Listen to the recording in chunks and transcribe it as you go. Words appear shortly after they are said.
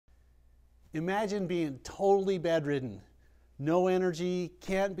Imagine being totally bedridden, no energy,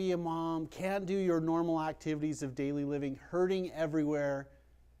 can't be a mom, can't do your normal activities of daily living, hurting everywhere,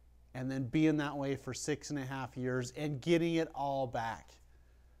 and then being that way for 6.5 years and getting it all back.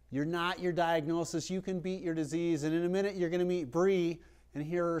 You're not your diagnosis. You can beat your disease. And in a minute, you're going to meet Bree and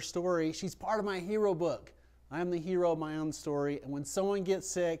hear her story. She's part of my hero book. I'm the hero of my own story. And when someone gets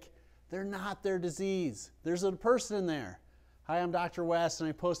sick, they're not their disease. There's a person in there. Hi, I'm Dr. West, and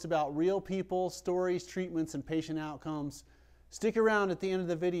I post about real people, stories, treatments, and patient outcomes. Stick around at the end of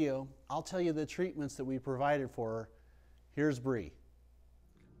the video. I'll tell you the treatments that we provided for her. Here's Bree.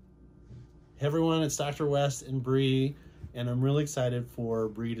 Hey everyone, it's Dr. West and Bree, and I'm really excited for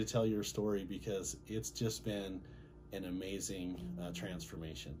Bree to tell your story because it's just been an amazing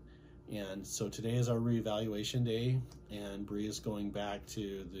transformation. And so today is our reevaluation day, and Bree is going back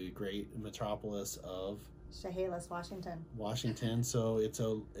to the great metropolis of Chehalis, Washington. So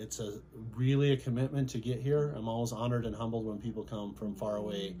it's really a commitment to get here. I'm always honored and humbled when people come from far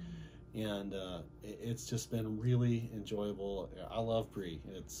away, and it's just been really enjoyable. I love Bree.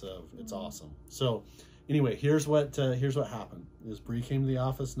 It's awesome. So anyway, here's what happened. Is Bree came to the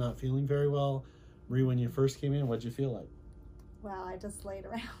office not feeling very well. Bree, when you first came in, what'd you feel like? Well, I just laid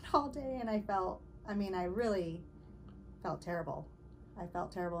around all day, and I really felt terrible. I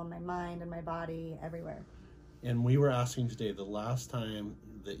felt terrible in my mind and my body, everywhere. And we were asking today, the last time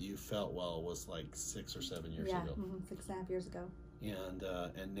that you felt well was like 6 or 7 years ago. 6.5 years ago.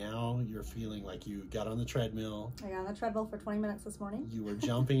 And now you're feeling like you got on the treadmill. I got on the treadmill for 20 minutes this morning. You were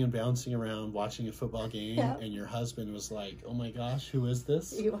jumping and bouncing around watching a football game, Yep. And your husband was like, oh my gosh, who is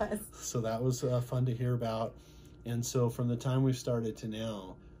this? He was. So that was fun to hear about. And so from the time we've started to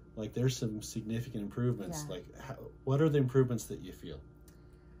now, like there's some significant improvements. Yeah. Like what are the improvements that you feel?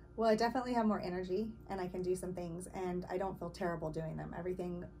 Well, I definitely have more energy, and I can do some things, and I don't feel terrible doing them.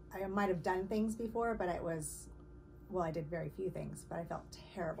 Everything, I might have done things before, but I did very few things, but I felt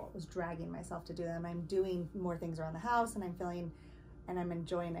terrible. It was dragging myself to do them. I'm doing more things around the house, and I'm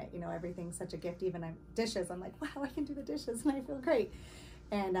enjoying it. You know, everything's such a gift. Even dishes, I'm like, wow, I can do the dishes, and I feel great.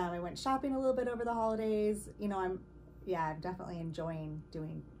 And I went shopping a little bit over the holidays. You know, I'm definitely enjoying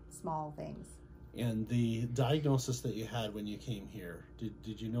doing small things. And the diagnosis that you had when you came here,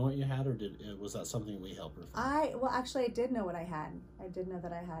 did you know what you had, or was that something we helped her for? Actually, I did know what I had. I did know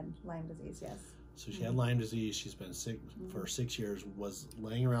that I had Lyme disease, yes. So she had Lyme disease. She's been sick for 6 years, was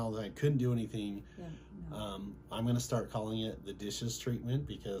laying around all the time, couldn't do anything. Yeah, no. I'm going to start calling it the dishes treatment,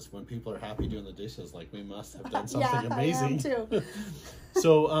 because when people are happy doing the dishes, like we must have done something amazing. I am too.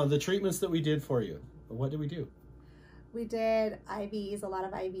 So the treatments that we did for you, what did we do? We did IVs, a lot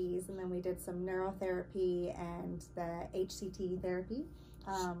of IVs, and then we did some neurotherapy and the HCT therapy,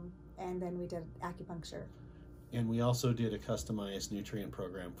 and then we did acupuncture. And we also did a customized nutrient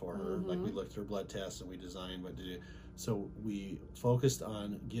program for her. Like we looked at her blood tests and we designed what to do. So we focused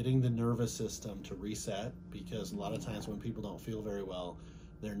on getting the nervous system to reset, because a lot of times when people don't feel very well,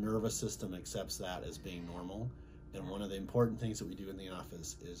 their nervous system accepts that as being normal. And one of the important things that we do in the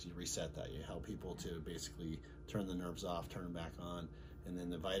office is you reset that. You help people to basically turn the nerves off, turn them back on. And then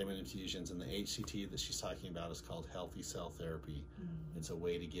the vitamin infusions and the HCT that she's talking about is called healthy cell therapy. It's a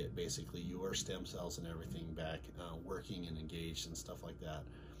way to get basically your stem cells and everything back working and engaged and stuff like that.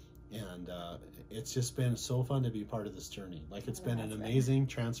 And it's just been so fun to be part of this journey. Like it's been an amazing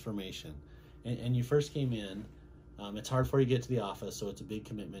transformation. And you first came in, it's hard for you to get to the office, so it's a big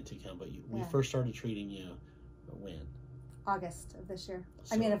commitment to come. But we first started treating you when? August of this year.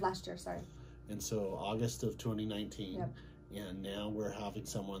 So, of last year, sorry. And so August of 2019. Yep. And now we're having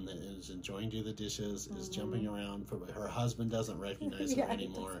someone that is enjoying doing the dishes, is jumping around. Her husband doesn't recognize her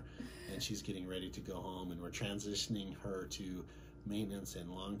anymore, and she's getting ready to go home. And we're transitioning her to maintenance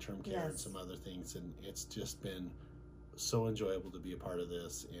and long-term care and some other things. And it's just been so enjoyable to be a part of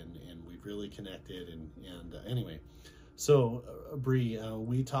this, and we've really connected. And anyway, so Bree,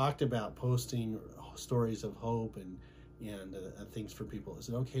 we talked about posting stories of hope and things for people. Is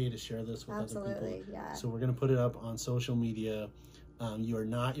it okay to share this with other people? Absolutely, yeah. So we're going to put it up on social media. You are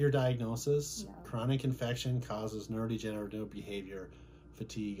not your diagnosis. No. Chronic infection causes neurodegenerative behavior,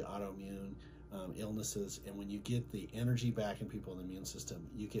 fatigue, autoimmune illnesses. And when you get the energy back in people in the immune system,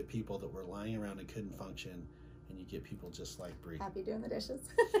 you get people that were lying around and couldn't function, and you get people just like Bree. Happy doing the dishes.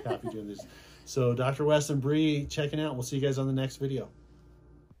 Happy doing this. So Dr. West and Bree checking out. We'll see you guys on the next video.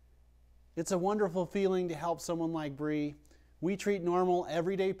 It's a wonderful feeling to help someone like Bree. We treat normal,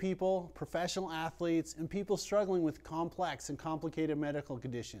 everyday people, professional athletes, and people struggling with complex and complicated medical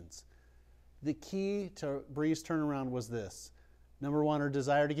conditions. The key to Bree's turnaround was this. Number one, her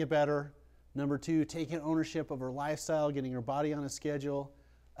desire to get better. Number two, taking ownership of her lifestyle, getting her body on a schedule.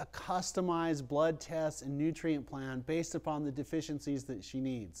 a customized blood test and nutrient plan based upon the deficiencies that she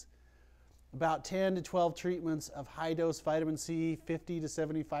needs. About 10 to 12 treatments of high-dose vitamin C, 50 to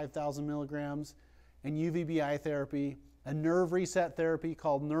 75,000 milligrams, and UVBI therapy, a nerve reset therapy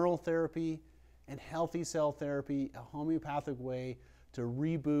called neural therapy, and healthy cell therapy, a homeopathic way to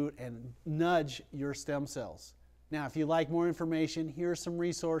reboot and nudge your stem cells. Now, if you'd like more information, here are some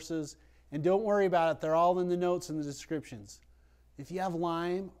resources, and don't worry about it, they're all in the notes and the descriptions. If you have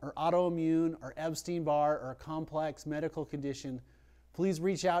Lyme or autoimmune or Epstein-Barr or a complex medical condition, please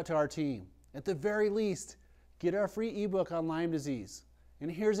reach out to our team. At the very least, get our free ebook on Lyme disease. And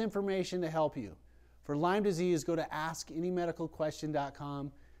here's information to help you. For Lyme disease, go to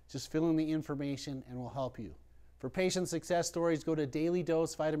askanymedicalquestion.com. Just fill in the information and we'll help you. For patient success stories, go to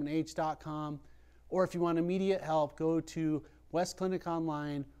dailydosevitaminh.com. Or if you want immediate help, go to West Clinic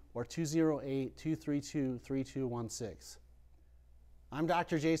Online or 208-232-3216. I'm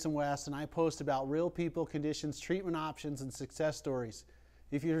Dr. Jason West, and I post about real people, conditions, treatment options, and success stories.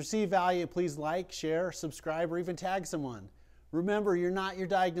 If you receive value, please like, share, subscribe, or even tag someone. Remember, you're not your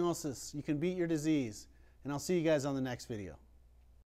diagnosis. You can beat your disease. And I'll see you guys on the next video.